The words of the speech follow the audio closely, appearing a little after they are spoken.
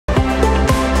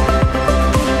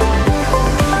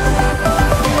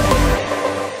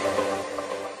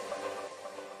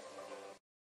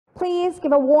please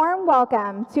give a warm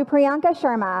welcome to Priyanka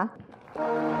Sharma.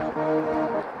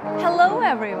 Hello,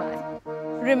 everyone.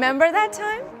 Remember that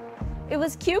time? It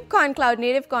was KubeCon Cloud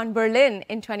Native Con Berlin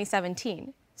in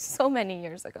 2017, so many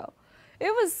years ago.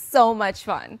 It was so much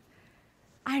fun.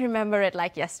 I remember it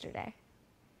like yesterday.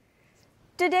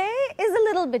 Today is a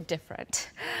little bit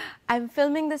different. I'm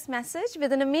filming this message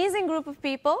with an amazing group of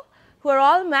people who are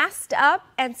all masked up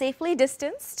and safely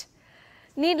distanced.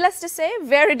 Needless to say,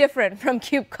 very different from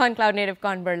KubeCon Cloud Native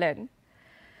Con Berlin.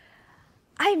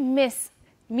 I miss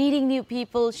meeting new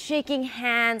people, shaking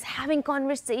hands, having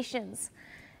conversations,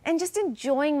 and just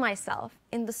enjoying myself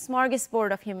in the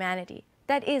smorgasbord of humanity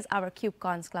that is our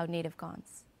KubeCons, Cloud Native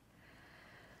Cons.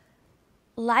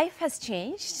 Life has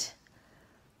changed,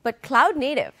 but Cloud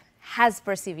Native has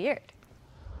persevered.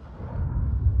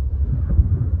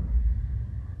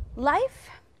 Life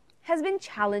has been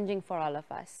challenging for all of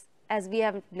us, as we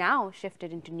have now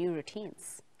shifted into new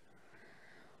routines.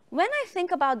 When I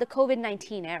think about the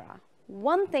COVID-19 era,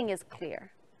 one thing is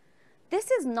clear.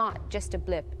 This is not just a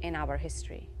blip in our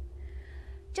history.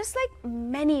 Just like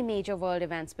many major world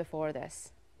events before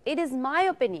this, it is my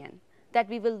opinion that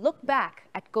we will look back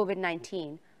at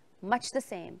COVID-19 much the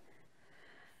same.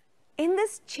 In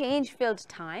this change-filled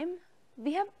time,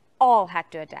 we have all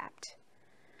had to adapt.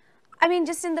 I mean,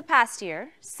 just in the past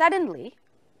year, suddenly,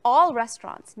 all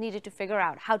restaurants needed to figure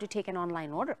out how to take an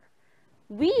online order.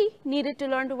 We needed to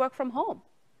learn to work from home.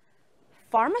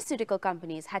 Pharmaceutical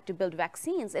companies had to build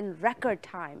vaccines in record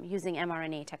time using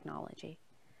mRNA technology.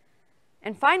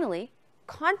 And finally,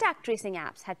 contact tracing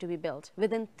apps had to be built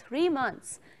within 3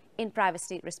 months in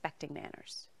privacy-respecting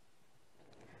manners.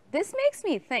 This makes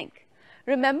me think,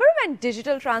 remember when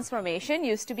digital transformation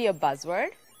used to be a buzzword?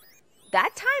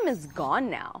 That time is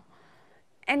gone now.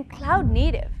 And Cloud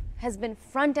Native has been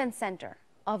front and center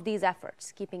of these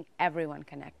efforts, keeping everyone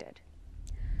connected.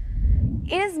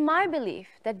 It is my belief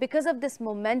that because of this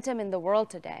momentum in the world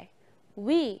today,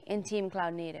 we in Team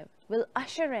Cloud Native will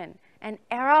usher in an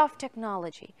era of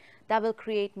technology that will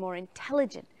create more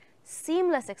intelligent,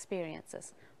 seamless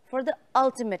experiences for the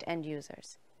ultimate end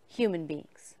users, human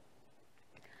beings.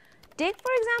 Take,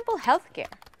 for example,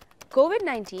 healthcare.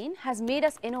 COVID-19 has made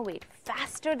us innovate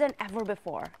faster than ever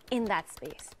before in that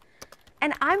space.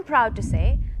 And I'm proud to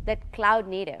say that Cloud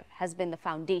Native has been the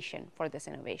foundation for this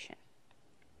innovation.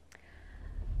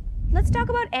 Let's talk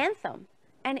about Anthem,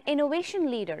 an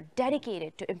innovation leader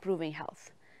dedicated to improving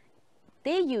health.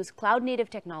 They use Cloud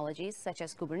Native technologies such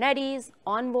as Kubernetes,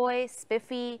 Envoy,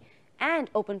 Spiffy,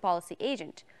 and Open Policy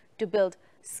Agent to build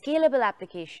scalable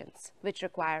applications which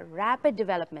require rapid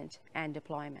development and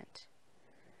deployment.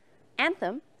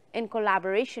 Anthem, in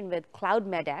collaboration with Cloud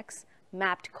MedX,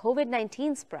 mapped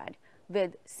COVID-19 spread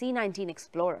with C19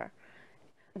 Explorer.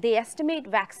 They estimate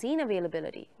vaccine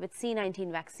availability with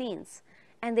C19 vaccines,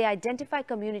 and they identify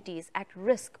communities at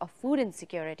risk of food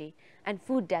insecurity and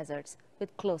food deserts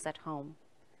with Close at Home.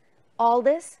 All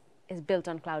this is built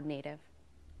on Cloud Native.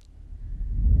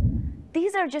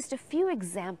 These are just a few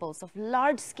examples of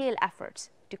large-scale efforts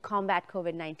to combat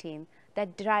COVID-19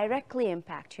 that directly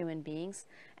impact human beings,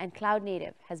 and Cloud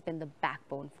Native has been the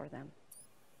backbone for them.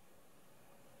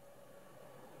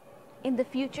 In the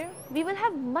future, we will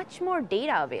have much more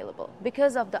data available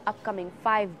because of the upcoming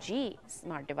 5G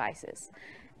smart devices,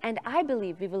 and I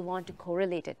believe we will want to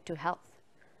correlate it to health.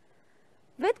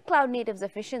 With Cloud Native's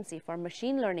efficiency for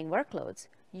machine learning workloads,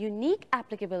 unique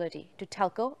applicability to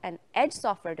telco and edge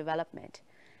software development,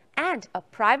 and a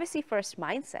privacy-first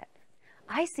mindset,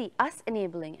 I see us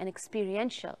enabling an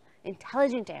experiential,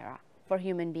 intelligent era for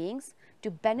human beings to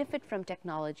benefit from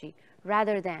technology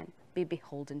rather than be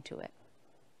beholden to it.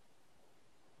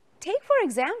 Take, for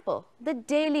example, the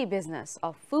daily business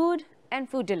of food and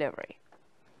food delivery.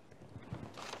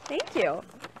 Thank you.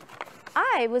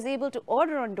 I was able to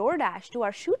order on DoorDash to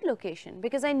our shoot location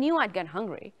because I knew I'd get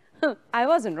hungry. I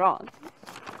wasn't wrong.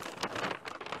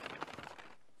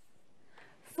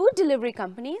 Food delivery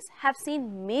companies have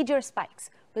seen major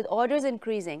spikes with orders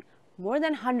increasing more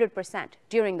than 100%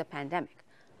 during the pandemic.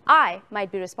 I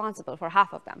might be responsible for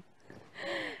half of them.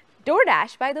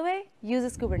 DoorDash, by the way,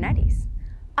 uses Kubernetes.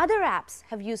 Other apps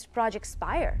have used Project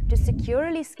Spire to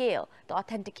securely scale the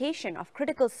authentication of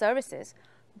critical services,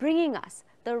 bringing us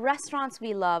the restaurants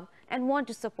we love and want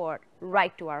to support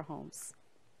right to our homes.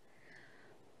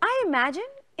 I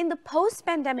imagine in the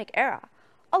post-pandemic era,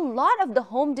 a lot of the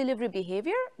home delivery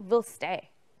behavior will stay,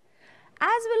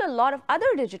 as will a lot of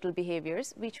other digital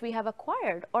behaviors which we have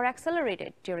acquired or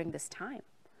accelerated during this time.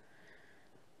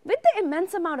 With the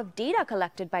immense amount of data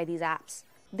collected by these apps,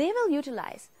 they will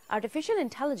utilize artificial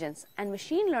intelligence and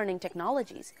machine learning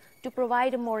technologies to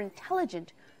provide a more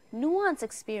intelligent, nuanced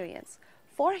experience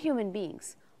for human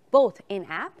beings, both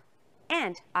in-app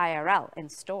and IRL in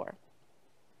store.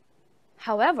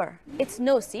 However, it's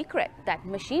no secret that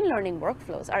machine learning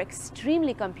workflows are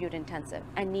extremely compute intensive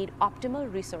and need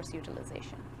optimal resource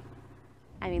utilization.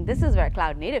 I mean, this is where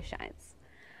cloud native shines.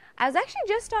 I was actually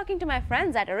just talking to my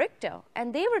friends at Ericto,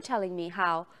 and they were telling me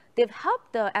how they've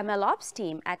helped the MLOps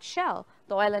team at Shell,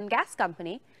 the oil and gas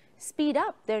company, speed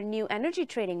up their new energy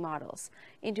trading models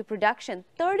into production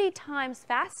 30 times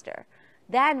faster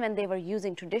than when they were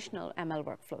using traditional ML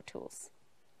workflow tools.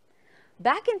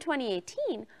 Back in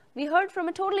 2018, we heard from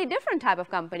a totally different type of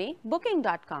company,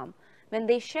 Booking.com, when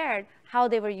they shared how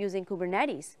they were using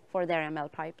Kubernetes for their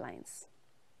ML pipelines.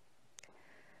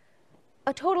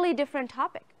 A totally different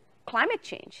topic, climate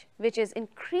change, which is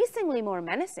increasingly more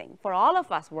menacing for all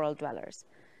of us world dwellers,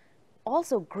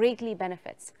 also greatly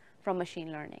benefits from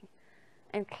machine learning.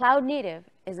 And cloud native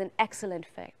is an excellent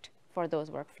fit for those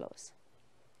workflows.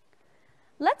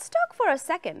 Let's talk for a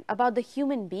second about the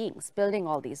human beings building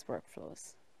all these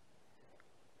workflows.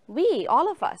 We, all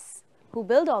of us who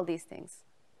build all these things,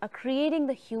 are creating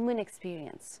the human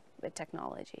experience with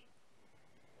technology.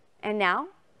 And now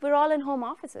we're all in home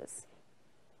offices.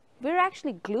 We're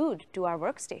actually glued to our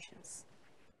workstations.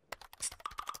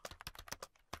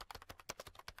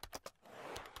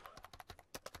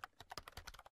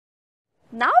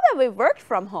 Now that we've worked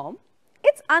from home,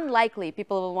 it's unlikely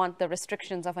people will want the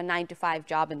restrictions of a 9-to-5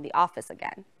 job in the office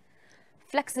again.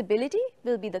 Flexibility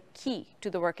will be the key to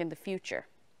the work in the future.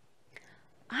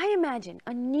 I imagine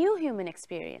a new human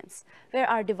experience where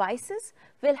our devices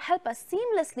will help us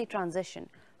seamlessly transition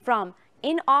from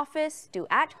in-office to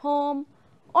at home,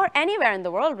 or anywhere in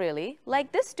the world really,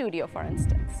 like this studio for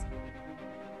instance.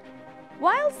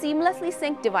 While seamlessly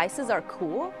synced devices are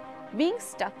cool, being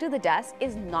stuck to the desk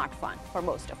is not fun for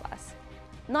most of us.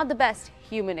 Not the best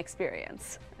human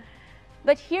experience.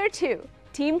 But here too,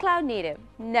 Team Cloud Native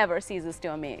never ceases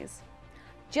to amaze.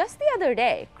 Just the other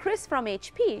day, Chris from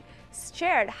HP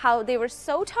shared how they were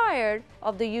so tired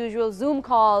of the usual Zoom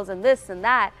calls and this and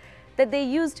that they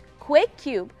used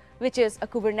QuakeCube, which is a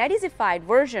Kubernetes-ified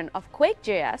version of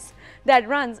Quake.js that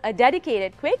runs a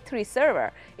dedicated Quake 3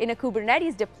 server in a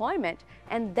Kubernetes deployment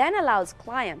and then allows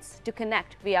clients to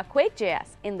connect via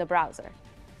Quake.js in the browser.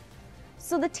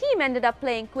 So the team ended up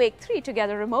playing Quake 3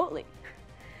 together remotely.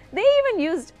 They even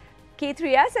used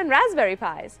K3s and Raspberry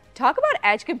Pis. Talk about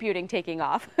edge computing taking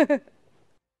off.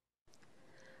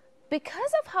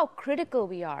 Because of how critical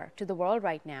we are to the world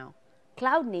right now,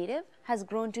 cloud native has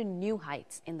grown to new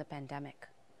heights in the pandemic.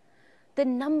 The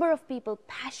number of people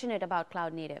passionate about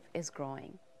cloud native is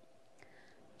growing.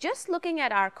 Just looking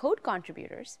at our code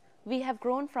contributors, we have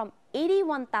grown from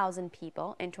 81,000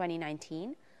 people in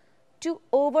 2019 to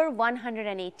over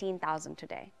 118,000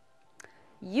 today.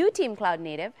 You, Team Cloud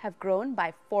Native, have grown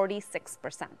by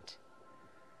 46%.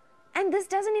 And this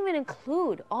doesn't even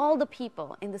include all the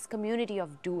people in this community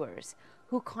of doers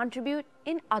who contribute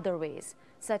in other ways,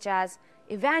 such as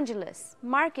evangelists,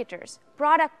 marketers,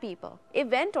 product people,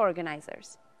 event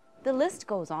organizers. The list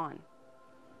goes on.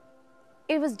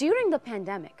 It was during the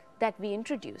pandemic that we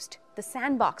introduced the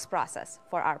sandbox process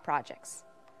for our projects.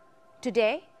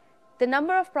 Today, the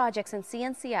number of projects in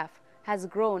CNCF has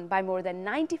grown by more than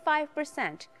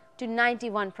 95% to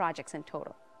 91 projects in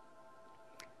total.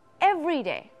 Every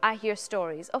day, I hear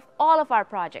stories of all of our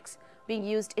projects being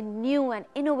used in new and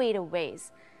innovative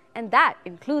ways, and that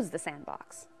includes the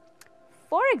sandbox.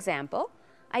 For example,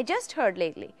 I just heard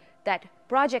lately that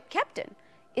Project Captain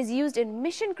is used in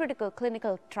mission-critical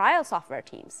clinical trial software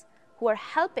teams who are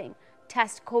helping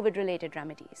test COVID-related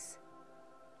remedies.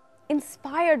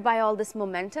 Inspired by all this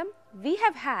momentum, we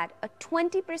have had a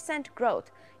 20%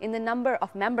 growth in the number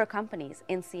of member companies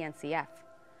in CNCF.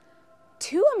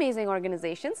 Two amazing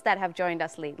organizations that have joined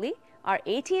us lately are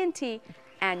AT&T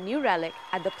and New Relic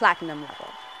at the platinum level.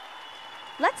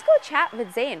 Let's go chat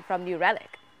with Zain from New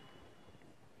Relic.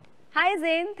 Hi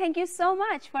Zain, thank you so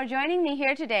much for joining me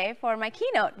here today for my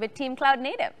keynote with Team Cloud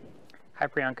Native. Hi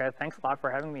Priyanka, thanks a lot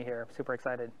for having me here. I'm super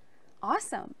excited.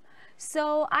 Awesome.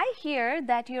 So I hear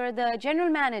that you're the general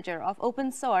manager of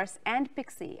open source and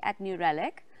Pixie at New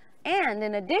Relic. And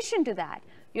in addition to that,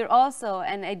 you're also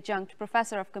an adjunct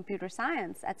professor of computer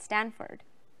science at Stanford.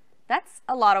 That's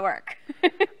a lot of work.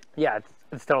 Yeah,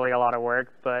 it's totally a lot of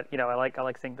work, but you know, I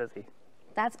like staying busy.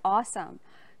 That's awesome.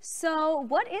 So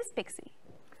what is Pixie?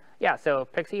 Yeah, so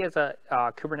Pixie is a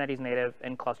Kubernetes native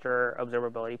in-cluster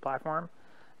observability platform.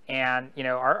 And you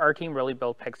know, our team really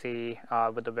built Pixie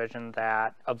with the vision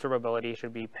that observability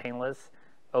should be painless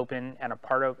open, and a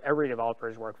part of every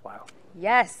developer's workflow.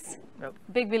 Yes, Yep.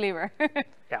 big believer.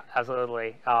 Yeah,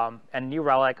 absolutely. And New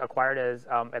Relic acquired us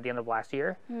at the end of last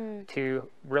year to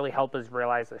really help us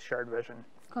realize this shared vision.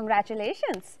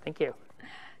 Congratulations. Thank you.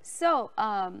 So,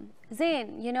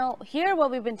 Zain, here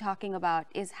what we've been talking about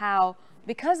is how,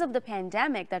 because of the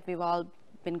pandemic that we've all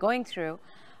been going through,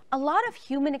 a lot of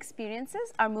human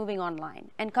experiences are moving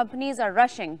online and companies are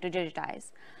rushing to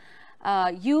digitize.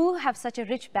 You have such a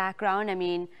rich background. I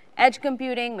mean, edge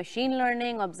computing, machine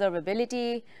learning,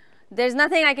 observability. There's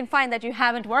nothing I can find that you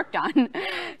haven't worked on.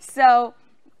 So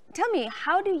tell me,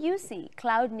 how do you see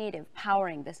cloud native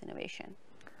powering this innovation?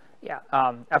 Yeah,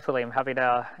 absolutely. I'm happy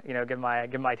to give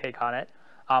my take on it.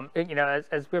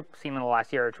 As we've seen in the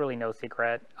last year, it's really no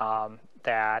secret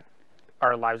that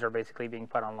our lives are basically being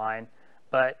put online.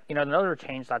 But another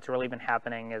change that's really been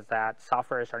happening is that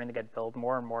software is starting to get built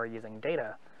more and more using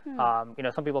data.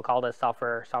 Some people call this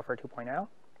software 2.0.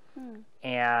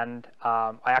 And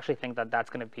I actually think that that's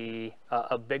going to be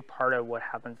a big part of what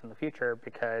happens in the future,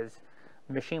 because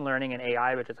machine learning and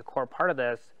AI, which is a core part of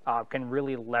this, can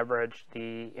really leverage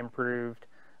the improved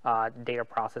data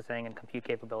processing and compute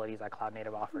capabilities that cloud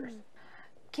native offers.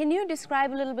 Can you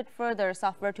describe a little bit further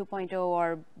software 2.0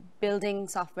 or building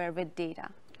software with data?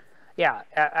 Yeah,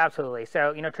 absolutely.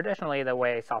 So, traditionally the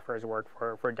way software has worked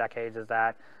for decades is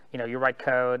that, you write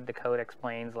code, the code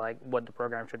explains like what the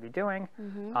program should be doing,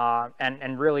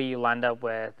 and really you end up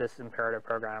with this imperative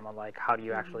program on like how do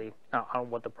you actually,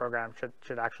 what the program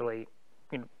should actually,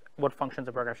 what functions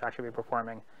the program should actually be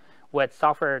performing. With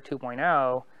software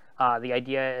 2.0, the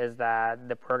idea is that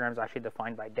the program is actually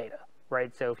defined by data,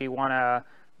 right? So if you want to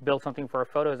build something for a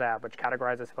Photos app, which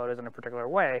categorizes photos in a particular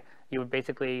way, you would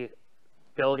basically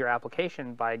build your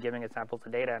application by giving it samples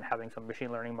of data and having some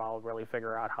machine learning model really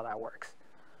figure out how that works.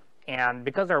 And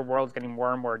because our world's getting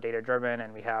more and more data driven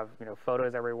and we have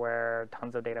photos everywhere,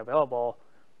 tons of data available,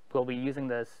 we'll be using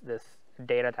this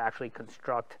data to actually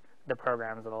construct the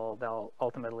programs that'll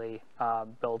ultimately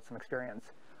build some experience.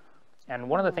 And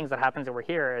one of the things that happens over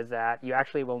here is that you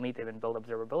actually will need to even build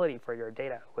observability for your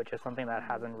data, which is something that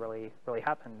hasn't really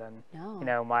happened.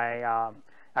 And my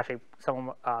actually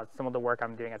some of the work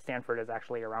I'm doing at Stanford is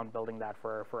actually around building that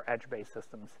for edge-based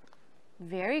systems.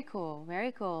 Very cool,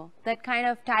 very cool. That kind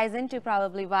of ties into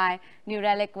probably why New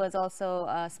Relic was also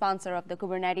a sponsor of the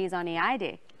Kubernetes on AI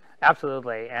Day.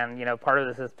 Absolutely, and part of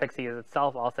this is Pixie is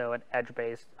itself also an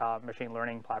edge-based machine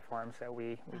learning platform, so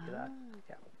we do that.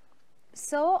 Yeah.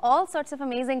 So all sorts of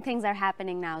amazing things are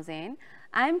happening now, Zain.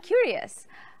 I'm curious,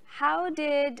 how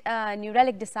did New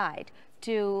Relic decide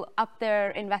to up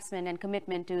their investment and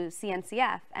commitment to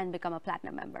CNCF and become a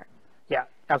platinum member? Yeah,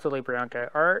 absolutely, Priyanka.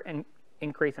 Our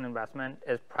increase in investment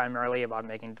is primarily about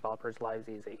making developers' lives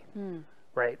easy,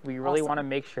 right? We really want to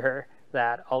make sure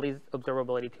that all these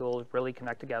observability tools really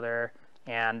connect together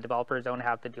and developers don't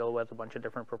have to deal with a bunch of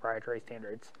different proprietary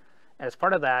standards. As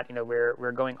part of that,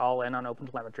 we're going all in on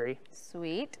OpenTelemetry.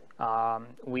 Sweet.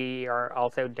 We are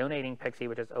also donating Pixie,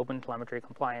 which is OpenTelemetry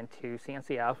compliant, to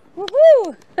CNCF.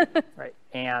 Woohoo! Right,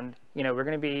 and we're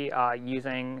going to be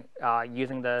using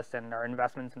this and our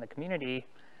investments in the community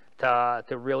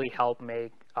to really help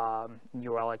make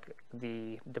New Relic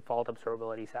the default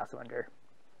observability SaaS vendor.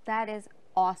 That is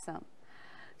awesome.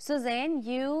 So Zain,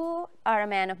 you are a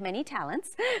man of many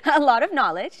talents, a lot of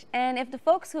knowledge, and if the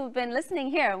folks who've been listening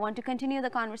here want to continue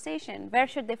the conversation, where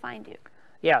should they find you?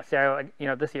 Yeah, so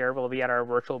this year we'll be at our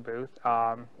virtual booth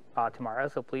tomorrow,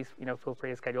 so please feel free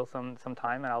to schedule some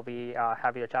time, and I'll be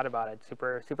happy to chat about it.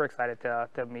 Super excited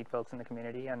to meet folks in the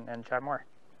community and chat more.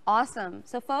 Awesome.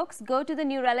 So folks, go to the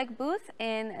New Relic booth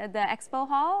in the expo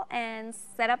hall and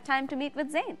set up time to meet with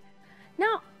Zain.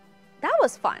 Now, that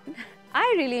was fun.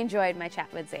 I really enjoyed my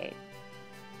chat with Zain.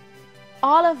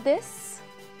 All of this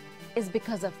is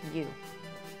because of you.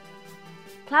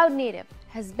 Cloud Native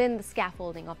has been the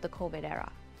scaffolding of the COVID era.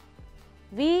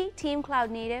 We, Team Cloud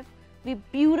Native, we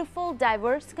beautiful,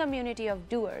 diverse community of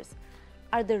doers,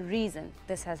 are the reason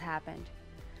this has happened.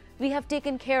 We have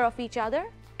taken care of each other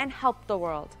and helped the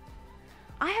world.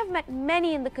 I have met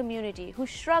many in the community who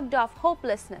shrugged off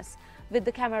hopelessness with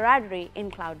the camaraderie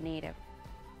in Cloud Native.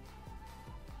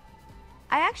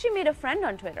 I actually made a friend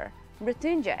on Twitter,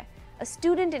 Mrityunjay, a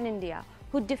student in India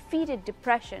who defeated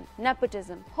depression,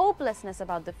 nepotism, hopelessness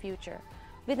about the future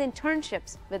with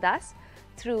internships with us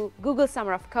through Google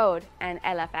Summer of Code and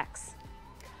LFX.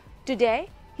 Today,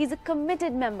 he's a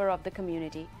committed member of the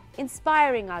community,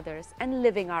 inspiring others and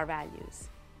living our values.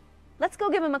 Let's go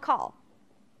give him a call.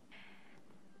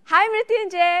 Hi,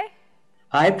 Mrityunjay.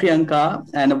 Hi, Priyanka,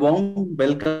 and a warm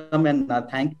welcome and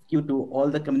thank you to all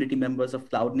the community members of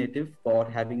Cloud Native for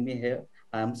having me here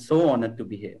I'm so honored to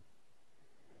be here.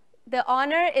 The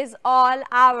honor is all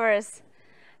ours.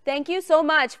 Thank you so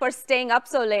much for staying up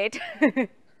so late.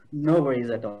 No worries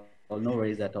at all. No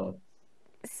worries at all.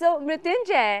 So,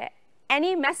 Mrityunjay,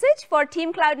 any message for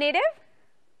Team Cloud Native?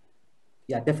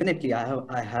 Yeah, definitely.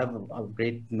 I have a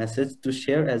great message to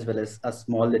share, as well as a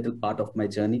small little part of my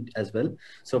journey as well.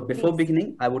 So before Please.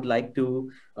 beginning, I would like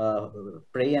to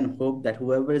pray and hope that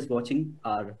whoever is watching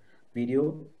our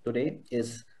video today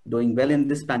is doing well in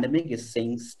this pandemic, is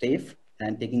staying safe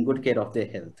and taking good care of their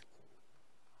health.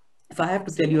 If I have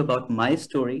to tell you about my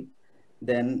story,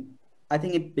 then I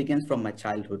think it begins from my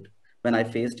childhood when I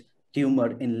faced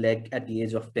tumor in leg at the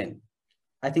age of 10.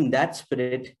 I think that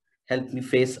spirit helped me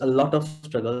face a lot of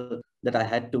struggle that I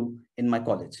had to in my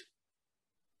college.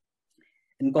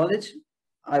 In college,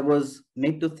 I was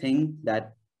made to think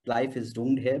that life is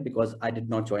doomed here because I did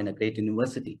not join a great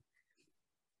university.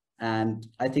 And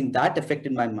I think that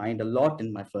affected my mind a lot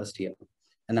in my first year.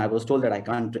 And I was told that I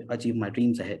can't achieve my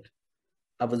dreams ahead.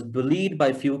 I was bullied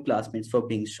by few classmates for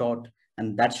being short,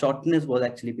 and that shortness was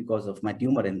actually because of my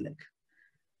tumor in leg.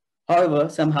 However,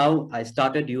 somehow I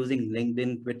started using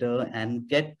LinkedIn, Twitter, and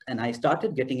I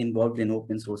started getting involved in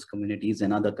open source communities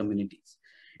and other communities.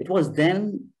 It was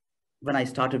then when I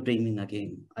started dreaming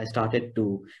again. I started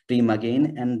to dream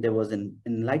again, and there was an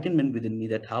enlightenment within me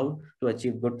that how to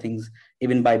achieve good things,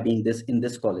 even by being this in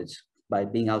this college, by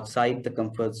being outside the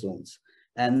comfort zones.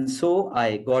 And so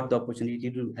I got the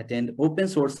opportunity to attend Open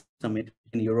Source Summit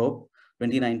in Europe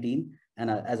 2019, and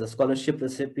as a scholarship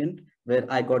recipient, where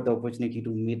I got the opportunity to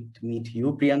meet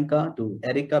you, Priyanka, to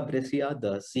Erica Brescia,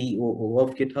 the COO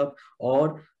of GitHub,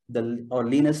 or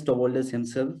Linus Torvalds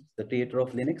himself, the creator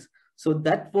of Linux. So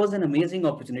that was an amazing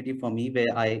opportunity for me,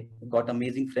 where I got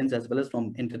amazing friends as well as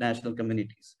from international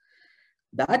communities.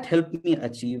 That helped me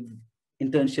achieve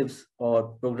internships or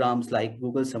programs like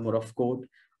Google Summer of Code,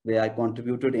 where I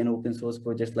contributed in open source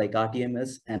projects like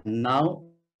RTMS. And now,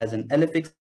 as an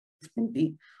LFX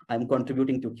mentee, I'm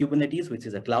contributing to Kubernetes, which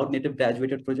is a cloud native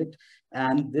graduated project.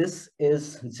 And this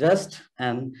is just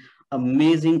an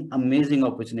amazing, amazing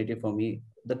opportunity for me.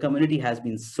 The community has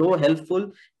been so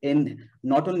helpful in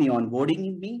not only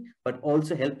onboarding me, but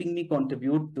also helping me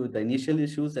contribute to the initial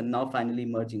issues, and now finally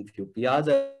merging few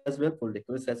PRs as well, pull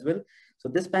requests as well. So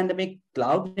this pandemic,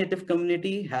 cloud native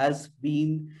community has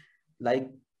been like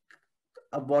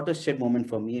a watershed moment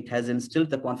for me. It has instilled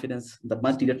the confidence, the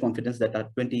much needed confidence that a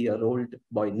 20-year-old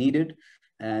boy needed.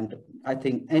 And I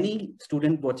think any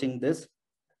student watching this,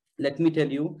 let me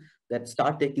tell you that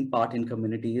start taking part in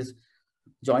communities,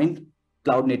 join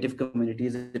cloud native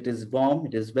communities. It is warm,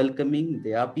 it is welcoming.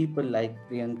 There are people like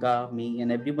Priyanka, me,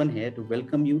 and everyone here to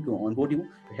welcome you, to onboard you,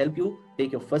 to help you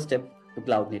take your first step to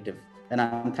cloud native. And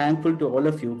I'm thankful to all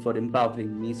of you for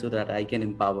empowering me so that I can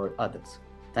empower others.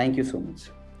 Thank you so much.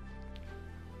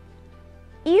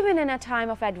 Even in a time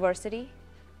of adversity,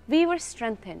 we were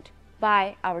strengthened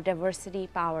by our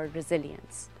diversity-powered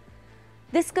resilience.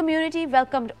 This community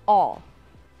welcomed all,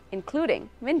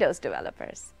 including Windows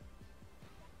developers.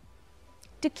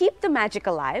 To keep the magic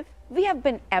alive, we have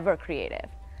been ever creative.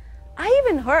 I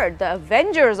even heard the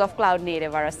Avengers of Cloud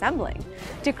Native are assembling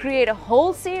to create a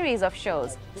whole series of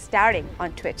shows starting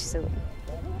on Twitch soon.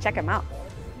 Check them out.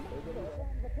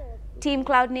 Team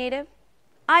Cloud Native,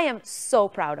 I am so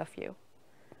proud of you.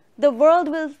 The world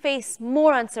will face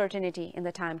more uncertainty in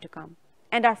the time to come,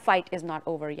 and our fight is not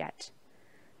over yet.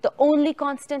 The only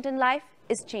constant in life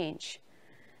is change.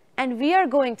 And we are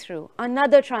going through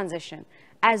another transition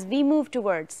as we move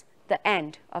towards the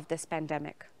end of this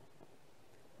pandemic.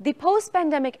 The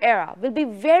post-pandemic era will be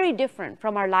very different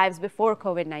from our lives before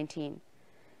COVID-19.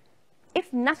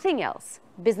 If nothing else,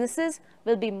 businesses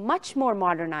will be much more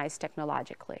modernized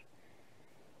technologically.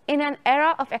 In an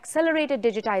era of accelerated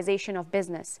digitization of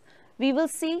business, we will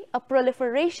see a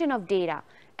proliferation of data,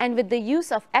 and with the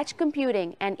use of edge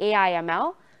computing and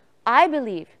AI/ML, I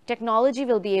believe technology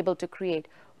will be able to create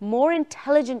more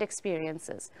intelligent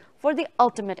experiences for the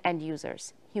ultimate end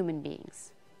users, human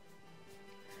beings.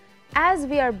 As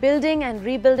we are building and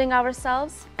rebuilding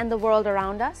ourselves and the world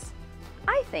around us,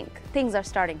 I think things are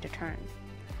starting to turn.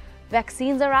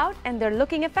 Vaccines are out and they're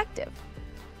looking effective.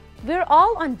 We're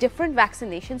all on different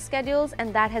vaccination schedules,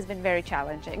 and that has been very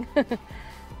challenging.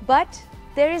 But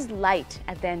there is light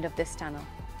at the end of this tunnel.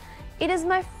 It is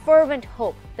my fervent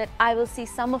hope that I will see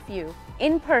some of you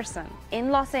in person in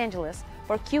Los Angeles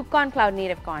for KubeCon Cloud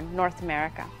Native Con North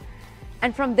America.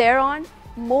 And from there on,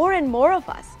 more and more of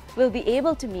us will be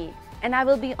able to meet, and I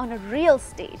will be on a real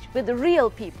stage with the real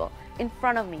people in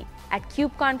front of me at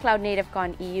KubeCon Cloud Native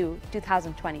Con EU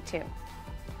 2022.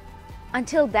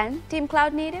 Until then, Team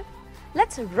Cloud Native,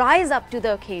 Let's rise up to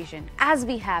the occasion as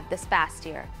we have this past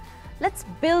year. Let's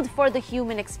build for the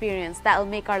human experience that will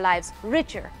make our lives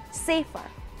richer, safer,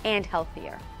 and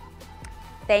healthier.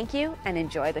 Thank you and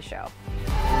enjoy the show.